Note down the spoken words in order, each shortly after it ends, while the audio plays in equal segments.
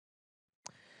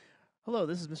Hello,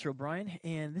 this is Mr. O'Brien,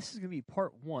 and this is going to be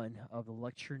part one of the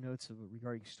lecture notes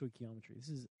regarding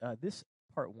stoichiometry. This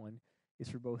part one is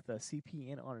for both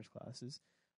CP and honors classes.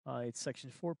 It's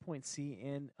section 4.C,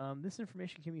 and this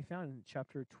information can be found in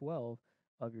chapter 12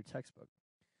 of your textbook.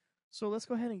 So let's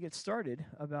go ahead and get started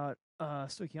about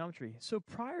stoichiometry. So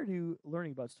prior to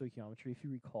learning about stoichiometry, if you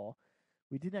recall,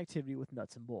 we did an activity with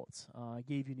nuts and bolts. I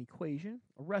gave you an equation,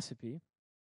 a recipe,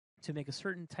 to make a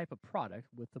certain type of product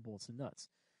with the bolts and nuts.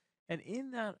 And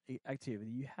in that activity,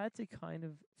 you had to kind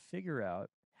of figure out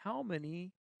how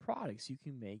many products you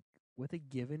can make with a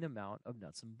given amount of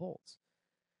nuts and bolts.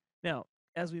 Now,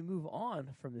 as we move on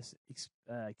from this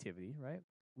activity, right,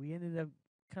 we ended up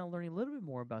kind of learning a little bit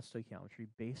more about stoichiometry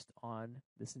based on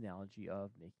this analogy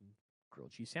of making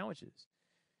grilled cheese sandwiches.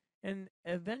 And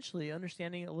eventually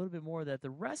understanding a little bit more that the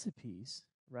recipes,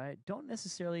 right, don't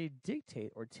necessarily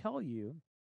dictate or tell you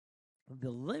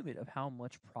the limit of how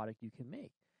much product you can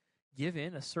make.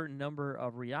 Given a certain number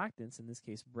of reactants, in this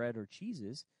case bread or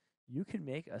cheeses, you can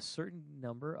make a certain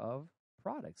number of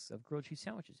products of grilled cheese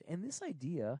sandwiches. And this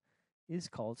idea is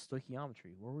called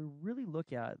stoichiometry, where we really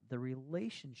look at the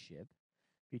relationship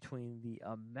between the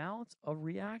amount of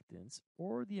reactants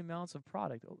or the amounts of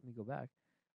product, let me go back,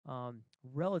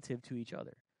 relative to each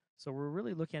other. So we're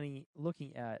really looking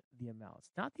at the amounts,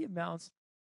 not the amounts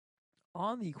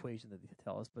on the equation that they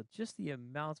tell us, but just the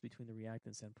amounts between the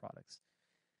reactants and products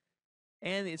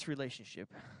and its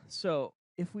relationship. So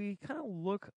if we kind of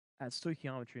look at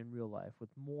stoichiometry in real life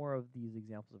with more of these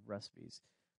examples of recipes,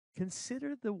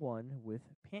 consider the one with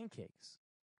pancakes,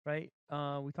 right?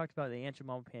 We talked about the Aunt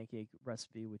Jemima pancake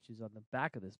recipe, which is on the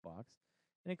back of this box,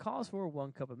 and it calls for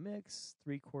 1 cup of mix,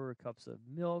 3/4 cups of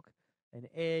milk, an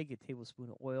egg, a tablespoon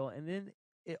of oil, and then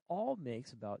it all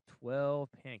makes about 12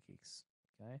 pancakes,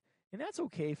 okay? And that's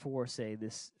okay for, say,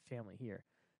 this family here,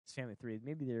 this family of three.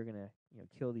 Maybe they're gonna,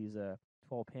 kill these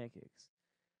 12 pancakes.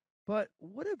 But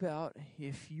what about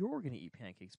if you're going to eat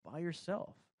pancakes by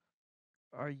yourself?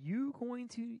 Are you going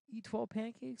to eat 12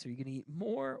 pancakes? Are you going to eat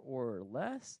more or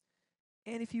less?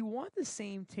 And if you want the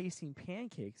same tasting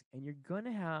pancakes and you're going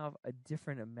to have a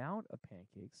different amount of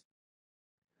pancakes,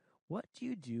 what do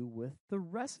you do with the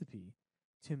recipe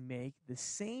to make the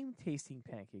same tasting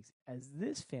pancakes as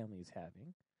this family is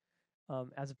having,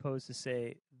 as opposed to,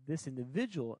 say, this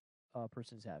individual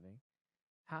person is having?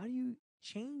 How do you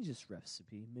change this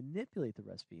recipe, manipulate the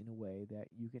recipe in a way that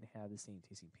you can have the same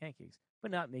tasting pancakes,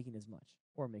 but not making as much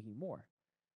or making more?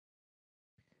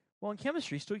 Well, in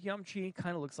chemistry, stoichiometry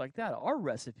kind of looks like that. Our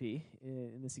recipe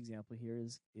in this example here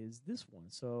is this one.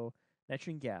 So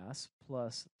nitrogen gas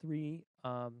plus three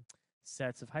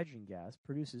sets of hydrogen gas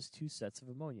produces 2 sets of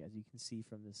ammonia, as you can see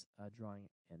from this drawing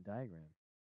and diagram.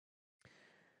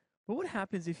 But what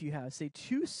happens if you have, say,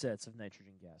 2 sets of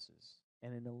nitrogen gases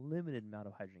and an unlimited amount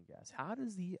of hydrogen gas? How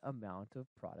does the amount of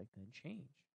product then change?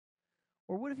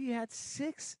 Or what if you had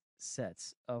 6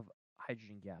 sets of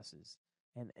hydrogen gases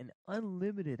and an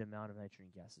unlimited amount of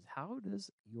nitrogen gases? How does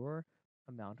your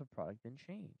amount of product then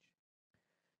change?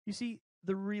 You see,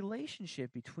 the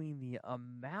relationship between the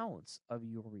amounts of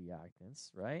your reactants,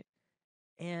 right,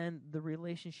 and the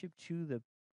relationship to the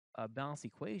balanced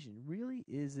equation really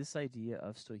is this idea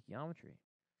of stoichiometry,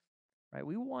 right?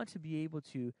 We want to be able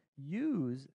to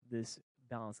use this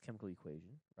balanced chemical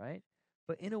equation, right?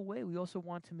 But in a way, we also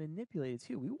want to manipulate it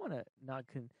too. We want to not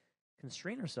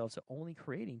constrain ourselves to only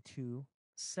creating 2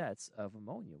 sets of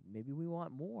ammonia. Maybe we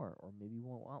want more, or maybe we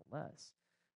want less.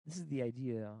 This is the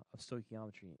idea of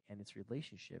stoichiometry and its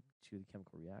relationship to the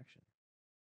chemical reaction.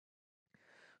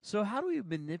 So how do we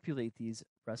manipulate these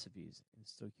recipes in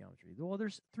stoichiometry? Well,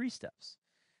 there's 3 steps.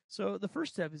 So the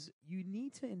first step is you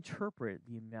need to interpret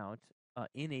the amount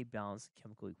in a balanced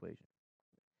chemical equation.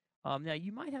 Now,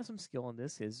 you might have some skill in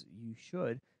this, as you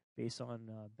should, based on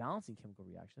balancing chemical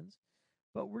reactions,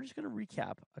 but we're just going to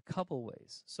recap a couple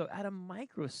ways. So at a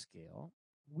micro scale,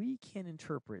 we can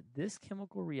interpret this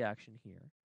chemical reaction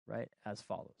here, right, as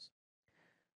follows.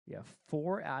 We have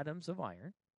 4 atoms of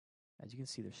iron. As you can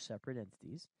see, they're separate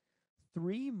entities.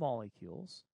 3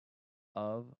 molecules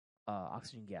of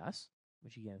oxygen gas,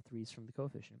 which again, 3 is from the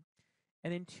coefficient.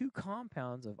 And then 2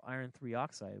 compounds of iron 3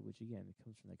 oxide, which again, it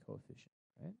comes from the coefficient,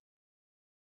 right?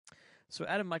 So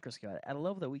at a microscale, at a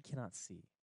level that we cannot see.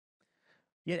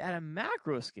 Yet at a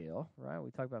macro scale, right,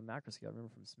 we talked about macro scale, remember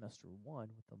from semester 1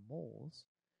 with the moles,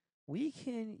 we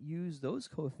can use those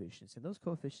coefficients, and those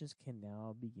coefficients can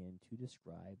now begin to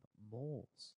describe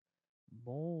moles.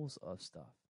 Moles of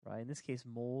stuff, right? In this case,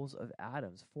 moles of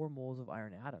atoms, 4 moles of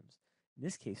iron atoms. In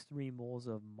this case, 3 moles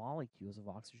of molecules of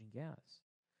oxygen gas.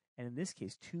 And in this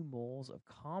case, 2 moles of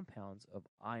compounds of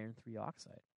iron 3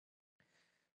 oxide.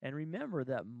 And remember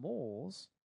that moles,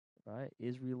 right,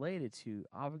 is related to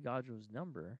Avogadro's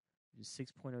number, which is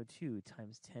 6.02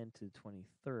 times 10 to the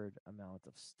 23rd amount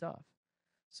of stuff.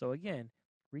 So again,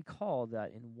 recall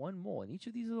that in one mole, in each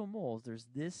of these little moles, there's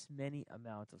this many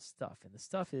amount of stuff. And the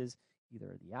stuff is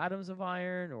either the atoms of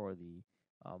iron or the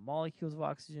molecules of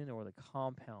oxygen or the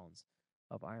compounds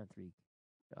of iron 3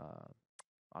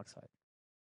 oxide.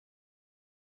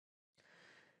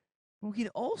 We can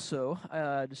also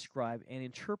describe and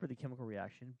interpret the chemical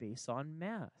reaction based on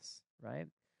mass, right?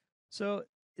 So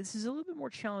this is a little bit more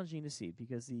challenging to see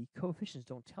because the coefficients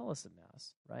don't tell us the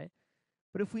mass, right?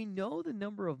 But if we know the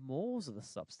number of moles of the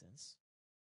substance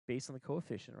based on the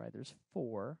coefficient, right? There's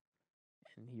 4,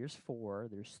 and here's 4,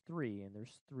 there's 3, and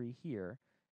there's 3 here,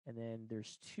 and then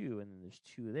there's 2, and then there's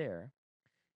 2 there.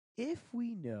 If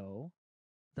we know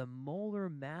the molar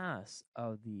mass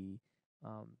of the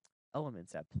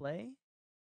elements at play,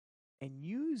 and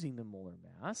using the molar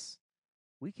mass,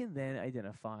 we can then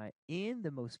identify in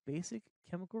the most basic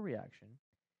chemical reaction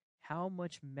how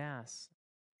much mass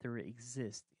there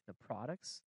exists in the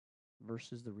products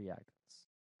versus the reactants.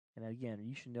 And again,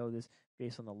 you should know this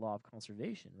based on the law of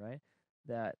conservation, right?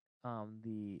 That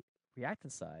the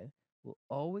reactant side will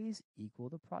always equal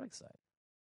the product side.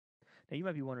 Now, you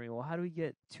might be wondering, well, how do we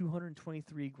get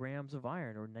 223 grams of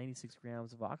iron or 96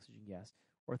 grams of oxygen gas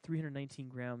or 319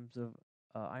 grams of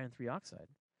iron 3 oxide?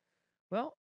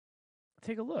 Well,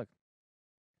 take a look.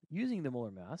 Using the molar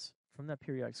mass from that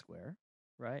periodic square,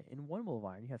 right, in 1 mole of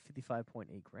iron, you have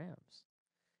 55.8 grams.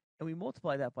 And we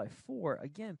multiply that by 4,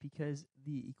 again, because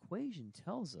the equation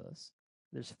tells us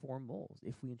there's 4 moles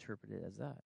if we interpret it as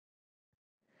that.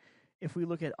 If we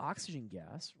look at oxygen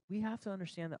gas, we have to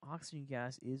understand that oxygen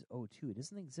gas is O2. It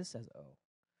doesn't exist as O.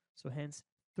 So hence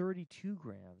 32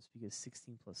 grams because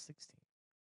 16 plus 16.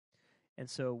 And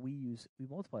so we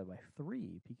multiply by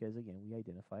 3 because, again, we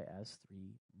identify as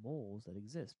 3 moles that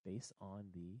exist based on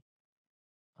the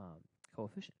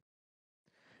coefficient.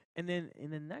 And then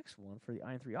in the next one, for the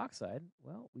iron 3 oxide,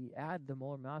 well, we add the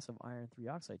molar mass of iron 3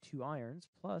 oxide, 2 irons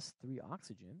plus 3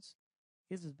 oxygens,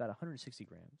 gives us about 160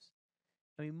 grams.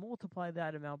 And we multiply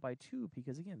that amount by 2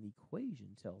 because, again, the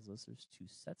equation tells us there's 2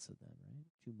 sets of them, right?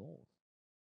 2 moles.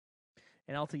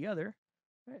 And altogether,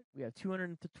 right, we have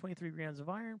 223 grams of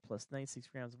iron plus 96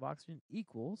 grams of oxygen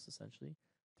equals, essentially,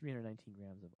 319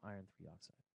 grams of iron 3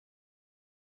 oxide.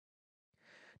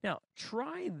 Now,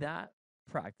 try that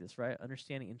practice, right?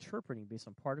 Understanding, interpreting based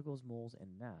on particles, moles,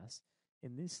 and mass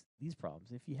in these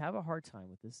problems. If you have a hard time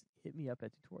with this, hit me up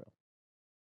at tutorial.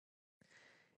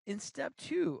 In step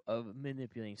 2 of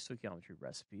manipulating stoichiometry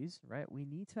recipes, right, we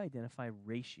need to identify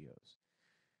ratios.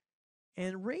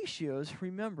 And ratios,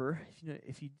 remember,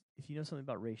 if you know something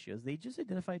about ratios, they just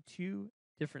identify 2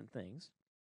 different things,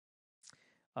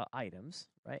 items,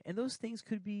 right? And those things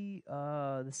could be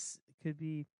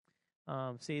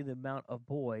say the amount of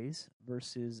boys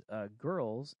versus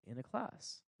girls in a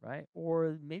class, right?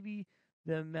 Or maybe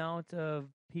the amount of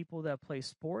people that play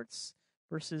sports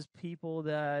versus people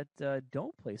that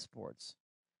don't play sports,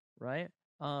 right?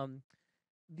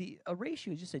 A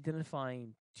ratio is just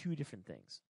identifying 2 different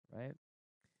things, right?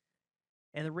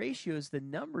 And the ratios, the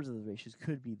numbers of the ratios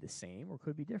could be the same or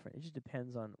could be different. It just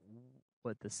depends on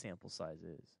what the sample size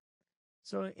is.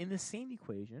 So in the same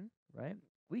equation, right,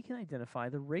 we can identify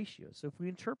the ratios. So if we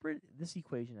interpret this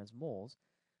equation as moles,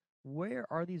 where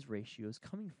are these ratios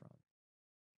coming from?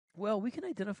 Well, we can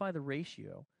identify the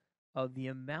ratio of the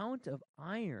amount of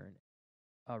iron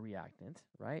reactant,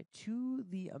 right, to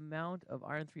the amount of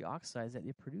iron 3 oxides that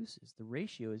it produces. The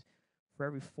ratio is for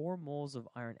every 4 moles of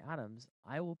iron atoms,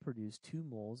 I will produce 2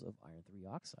 moles of iron 3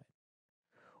 oxide.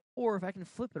 Or if I can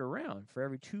flip it around, for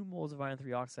every 2 moles of iron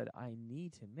 3 oxide I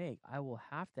need to make, I will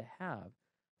have to have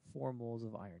 4 moles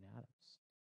of iron atoms.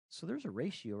 So there's a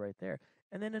ratio right there.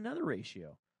 And then another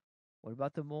ratio. What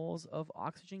about the moles of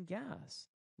oxygen gas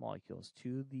molecules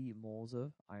to the moles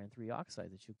of iron 3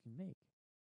 oxide that you can make?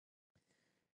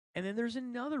 And then there's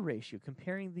another ratio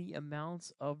comparing the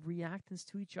amounts of reactants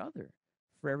to each other.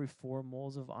 For every 4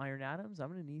 moles of iron atoms,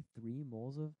 I'm going to need 3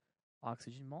 moles of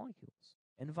oxygen molecules,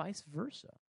 and vice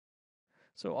versa.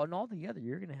 So on all together,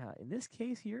 you're going to have, in this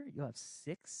case here, you'll have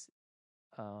 6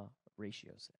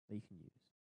 ratios that you can use.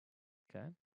 Okay?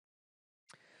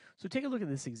 So take a look at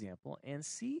this example and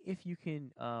see if you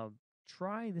can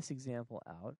try this example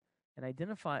out and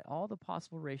identify all the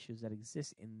possible ratios that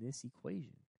exist in this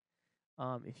equation.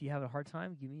 If you have a hard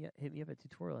time, hit me up at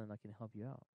tutorial and I can help you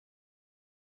out.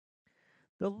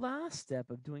 The last step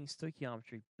of doing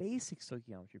stoichiometry, basic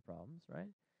stoichiometry problems, right,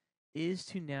 is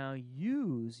to now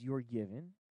use your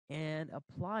given and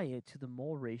apply it to the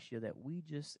mole ratio that we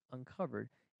just uncovered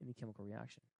in the chemical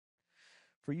reaction.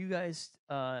 For you guys,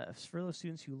 for those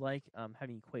students who like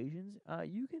having equations,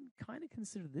 you can kind of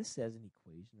consider this as an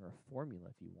equation or a formula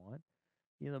if you want.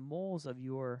 The moles of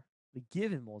the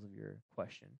given moles of your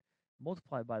question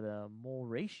multiplied by the mole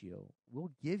ratio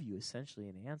will give you essentially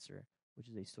an answer, which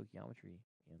is a stoichiometry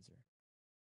answer.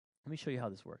 Let me show you how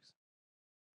this works.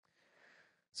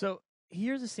 So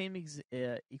here's the same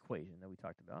equation that we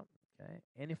talked about, okay?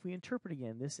 And if we interpret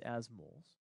again this as moles,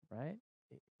 right?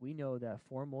 We know that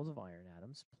 4 moles of iron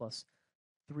atoms plus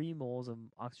 3 moles of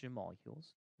oxygen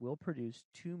molecules will produce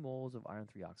 2 moles of iron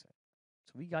 3 oxide.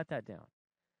 So we got that down.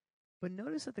 But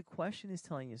notice that the question is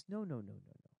telling us, no.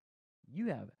 You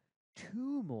have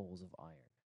 2 moles of iron.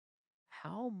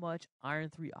 How much iron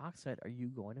 3 oxide are you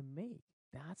going to make?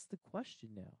 That's the question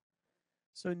now.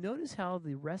 So notice how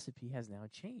the recipe has now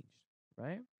changed,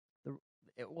 right?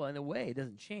 Well, in a way, it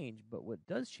doesn't change, but what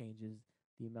does change is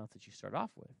the amount that you start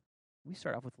off with. We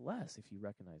start off with less if you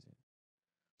recognize it.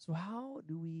 So how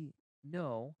do we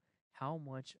know how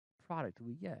much product do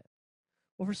we get?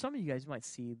 Well, for some of you guys, you might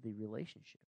see the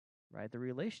relationship, right? The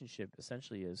relationship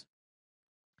essentially is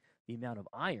the amount of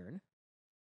iron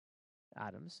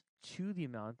atoms to the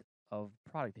amount of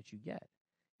product that you get.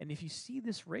 And if you see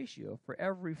this ratio, for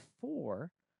every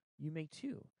 4, you make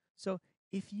 2. So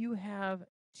if you have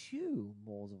 2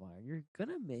 moles of iron, you're going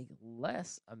to make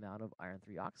less amount of iron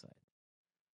 3 oxide.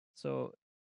 So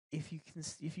if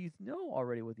you know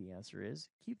already what the answer is,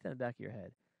 keep that in the back of your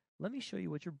head. Let me show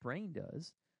you what your brain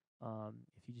does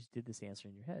if you just did this answer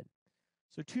in your head.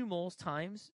 So 2 moles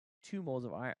times 2 moles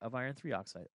of iron 3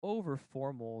 oxide over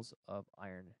 4 moles of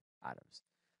iron atoms.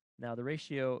 Now the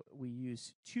ratio, we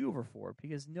use 2 over 4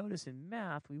 because notice in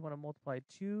math we want to multiply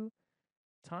 2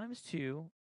 times 2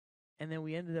 and then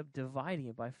we ended up dividing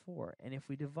it by 4. And if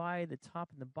we divide the top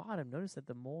and the bottom, notice that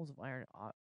the moles of iron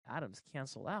atoms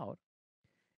cancel out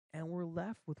and we're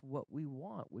left with what we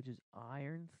want, which is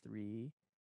iron 3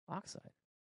 oxide.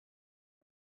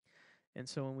 And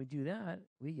so when we do that,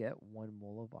 we get 1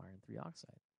 mole of iron 3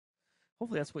 oxide.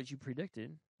 Hopefully that's what you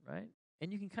predicted, right?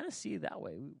 And you can kind of see it that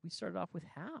way. We started off with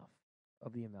half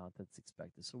of the amount that's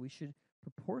expected. So we should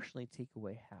proportionally take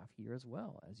away half here as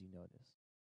well, as you notice,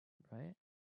 right?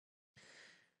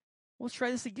 Let's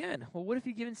try this again. Well, what if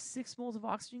you're given 6 moles of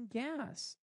oxygen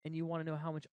gas and you want to know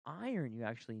how much iron you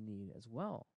actually need as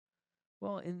well?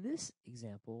 Well, in this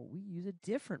example, we use a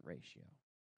different ratio.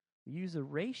 We use a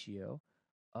ratio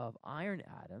of iron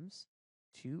atoms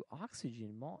to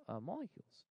oxygen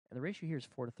molecules. And the ratio here is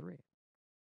 4 to 3.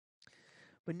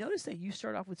 But notice that you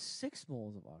start off with 6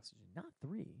 moles of oxygen, not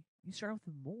 3. You start off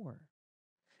with more.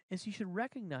 And so you should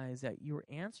recognize that your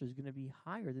answer is going to be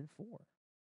higher than 4.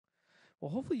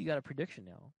 Well, hopefully you got a prediction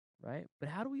now, right? But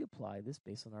how do we apply this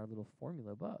based on our little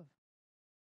formula above?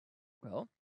 Well,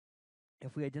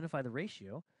 if we identify the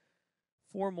ratio,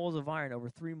 4 moles of iron over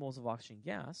 3 moles of oxygen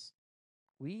gas,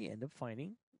 we end up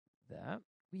finding that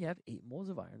we have 8 moles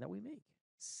of iron that we make.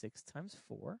 6 times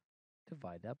 4,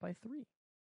 divide that by 3.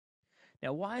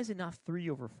 Now, why is it not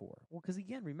 3 over 4? Well, because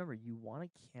again, remember, you want to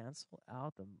cancel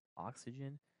out the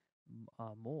oxygen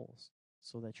moles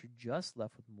so that you're just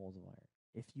left with moles of iron.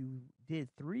 If you did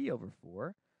 3 over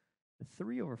 4, the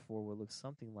 3 over 4 would look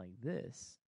something like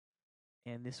this,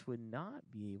 and this would not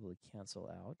be able to cancel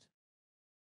out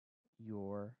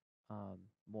your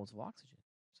moles of oxygen.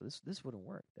 So this wouldn't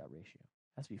work, that ratio.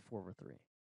 It has to be 4 over 3.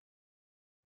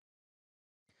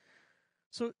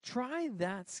 So try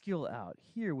that skill out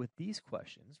here with these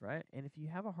questions, right? And if you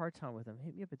have a hard time with them,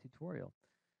 hit me up a tutorial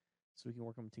so we can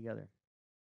work them together.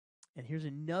 And here's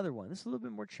another one. This is a little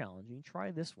bit more challenging.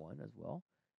 Try this one as well.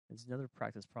 It's another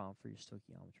practice problem for your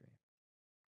stoichiometry.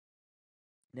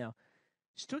 Now,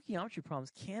 stoichiometry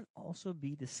problems can also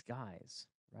be disguised,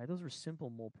 right? Those are simple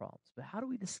mole problems. But how do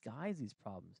we disguise these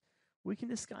problems? We can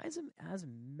disguise them as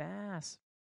mass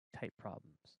type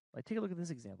problems. Like take a look at this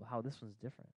example, how this one's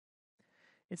different.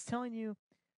 It's telling you,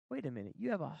 wait a minute,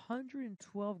 you have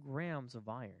 112 grams of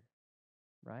iron,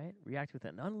 right? React with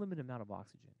an unlimited amount of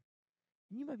oxygen.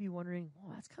 And you might be wondering,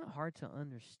 well, that's kind of hard to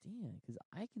understand because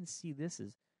I can see this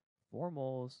as 4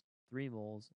 moles, 3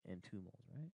 moles, and 2 moles,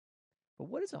 right? But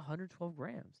what is 112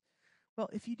 grams? Well,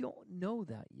 if you don't know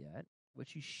that yet,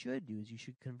 what you should do is you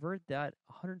should convert that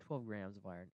 112 grams of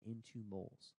iron into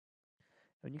moles.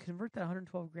 When you convert that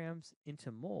 112 grams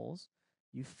into moles,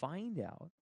 you find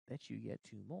out that you get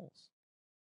 2 moles.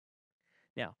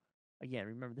 Now, again,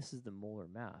 remember this is the molar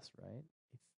mass, right?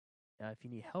 If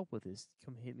you need help with this,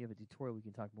 come hit me up a tutorial. We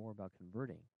can talk more about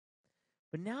converting.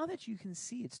 But now that you can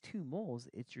see it's 2 moles,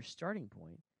 it's your starting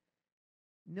point.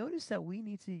 Notice that we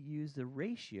need to use the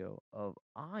ratio of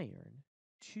iron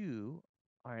to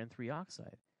iron 3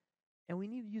 oxide. and we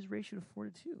need to use ratio of 4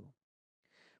 to 2.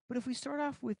 But if we start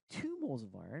off with 2 moles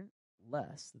of iron,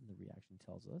 less than the reaction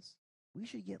tells us, we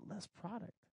should get less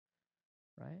product,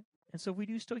 right? And so if we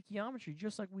do stoichiometry,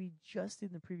 just like we just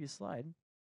did in the previous slide,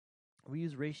 we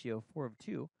use ratio of 4 over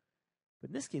 2.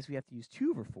 But in this case, we have to use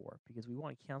 2 over 4 because we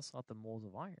want to cancel out the moles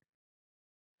of iron.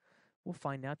 We'll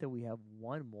find out that we have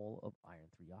 1 mole of iron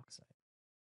 3 oxide.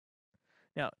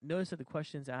 Now, notice that the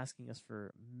question is asking us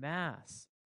for mass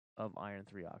of iron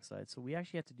 3 oxide. So we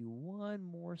actually have to do one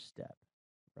more step,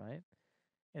 right?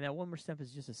 And that one more step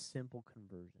is just a simple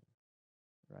conversion,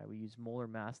 right? We use molar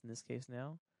mass in this case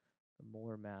now, the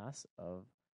molar mass of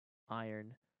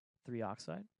iron 3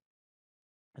 oxide.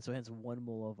 And so hence 1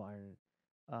 mole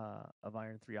of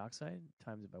iron 3 oxide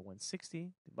times it by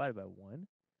 160 divided by 1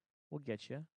 will get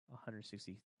you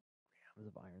 160 grams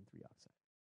of iron 3 oxide.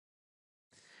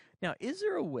 Now, is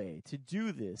there a way to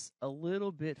do this a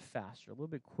little bit faster, a little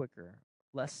bit quicker,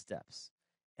 less steps?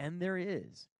 And there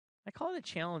is. I call it a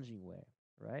challenging way,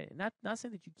 right? And not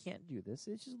saying that you can't do this.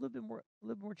 It's just a little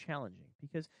bit more challenging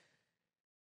because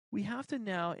we have to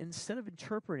now, instead of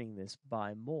interpreting this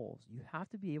by moles, you have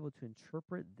to be able to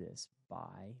interpret this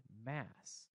by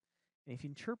mass. And if you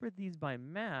interpret these by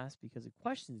mass, because the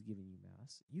question is giving you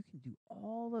mass, you can do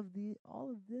all of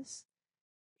this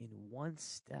in one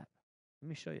step. Let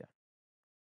me show you.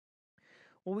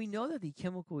 Well, we know that the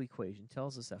chemical equation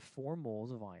tells us that 4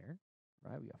 moles of iron,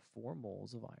 right? We have 4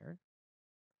 moles of iron,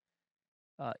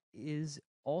 is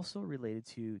also related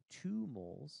to 2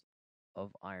 moles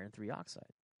of iron 3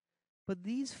 oxide. But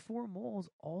these 4 moles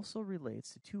also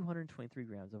relates to 223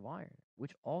 grams of iron,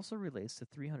 which also relates to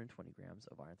 320 grams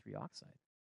of iron 3 oxide.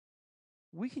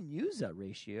 We can use that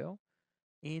ratio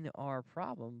in our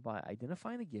problem by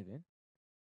identifying a given,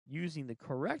 using the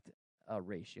correct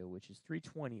ratio, which is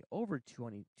 320 over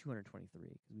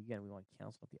 223, because again, we want to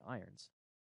cancel out the irons.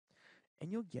 And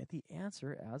you'll get the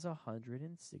answer as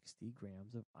 160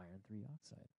 grams of iron 3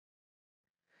 oxide.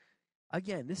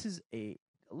 Again, this is a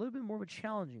little bit more of a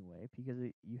challenging way because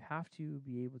you have to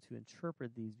be able to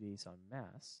interpret these based on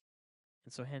mass.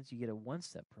 And so hence you get a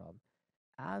 1-step problem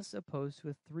as opposed to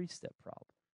a 3-step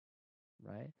problem,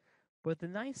 right? But the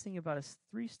nice thing about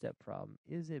a 3-step problem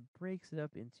is it breaks it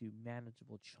up into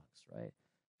manageable chunks, right?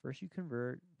 First you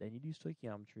convert, then you do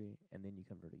stoichiometry, and then you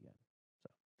convert again. So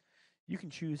you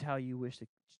can choose how you wish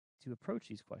to approach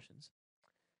these questions.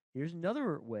 Here's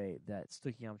another way that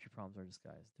stoichiometry problems are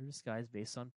disguised. They're disguised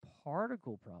based on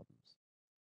particle problems.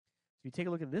 If you take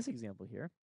a look at this example here,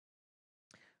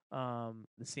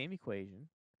 the same equation,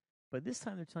 but this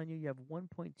time they're telling you have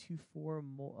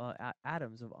 1.24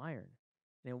 atoms of iron.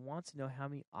 And it wants to know how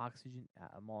many oxygen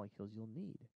molecules you'll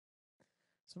need.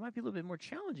 So it might be a little bit more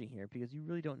challenging here because you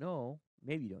really don't know,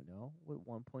 maybe you don't know, what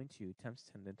 1.2 times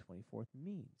 10 to the 24th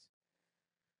means.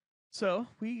 So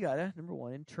we gotta, number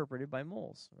one, interpret it by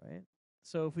moles, right?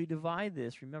 So if we divide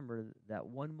this, remember that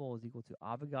 1 mole is equal to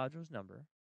Avogadro's number.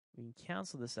 We can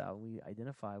cancel this out and we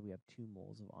identify we have 2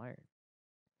 moles of iron.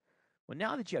 Well,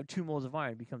 now that you have 2 moles of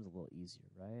iron, it becomes a little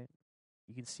easier, right?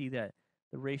 You can see that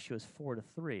the ratio is 4 to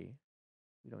 3.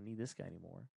 We don't need this guy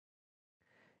anymore.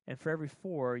 And for every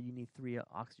 4, you need 3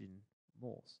 oxygen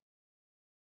moles.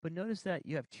 But notice that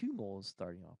you have 2 moles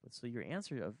starting off with, so your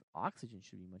answer of oxygen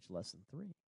should be much less than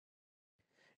 3.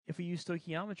 If we use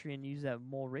stoichiometry and use that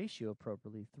mole ratio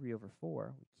appropriately, 3 over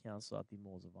 4, we cancel out the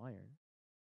moles of iron.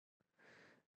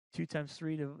 2 times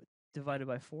 3 divided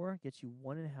by 4 gets you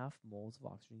 1.5 moles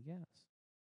of oxygen gas.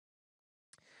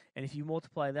 And if you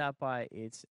multiply that by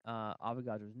its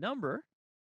Avogadro's number,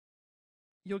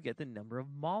 you'll get the number of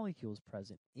molecules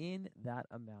present in that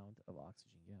amount of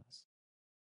oxygen gas,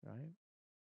 right?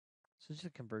 So it's just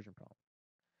a conversion problem.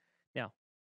 Now,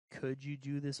 could you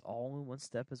do this all in one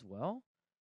step as well?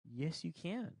 Yes, you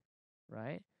can,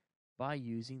 right? By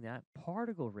using that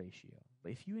particle ratio.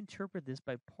 But if you interpret this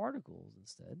by particles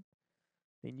instead,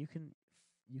 then you can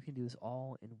do this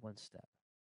all in one step.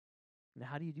 Now,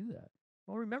 how do you do that?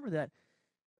 Well, remember that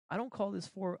I don't call this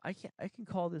 4, I can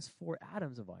call this 4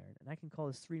 atoms of iron, and I can call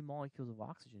this 3 molecules of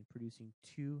oxygen producing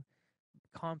 2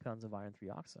 compounds of iron 3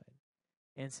 oxide.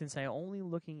 And since I'm only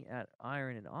looking at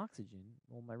iron and oxygen,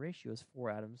 well, my ratio is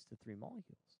 4 atoms to 3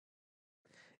 molecules.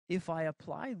 If I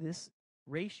apply this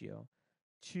ratio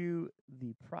to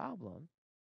the problem,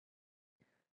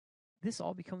 this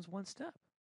all becomes one step.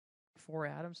 4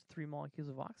 atoms to 3 molecules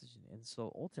of oxygen. And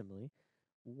so ultimately,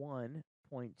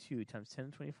 1.2 times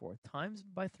 10 to the 24th times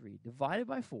by 3 divided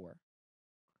by 4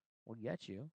 will get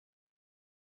you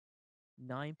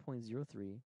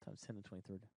 9.03 times 10 to the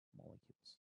 23rd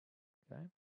molecules. Okay?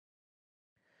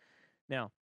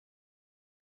 Now,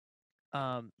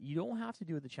 You don't have to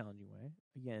do it the challenging way.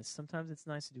 Again, sometimes it's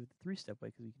nice to do it the 3-step way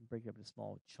because we can break it up into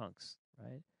small chunks,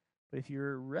 right? But if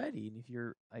you're ready and if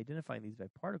you're identifying these by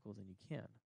particles, then you can.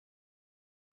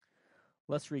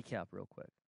 Let's recap real quick.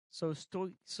 So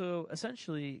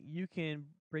essentially, you can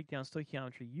break down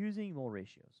stoichiometry using mole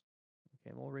ratios.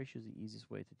 Okay, mole ratio is the easiest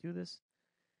way to do this,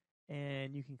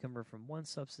 and you can convert from one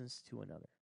substance to another,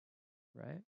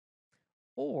 right?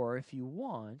 Or if you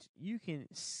want, you can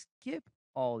skip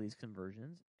all these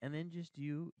conversions and then just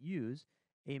use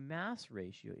a mass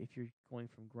ratio if you're going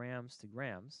from grams to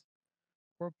grams,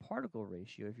 or a particle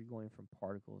ratio if you're going from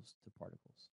particles to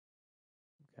particles.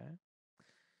 Okay.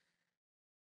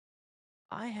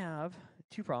 I have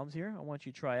two problems here I want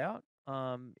you to try out.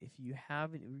 If you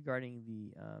have it regarding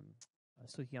the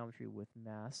stoichiometry with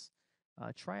mass,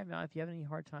 try them out. If you have any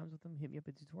hard times with them, hit me up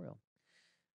a tutorial.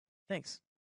 Thanks.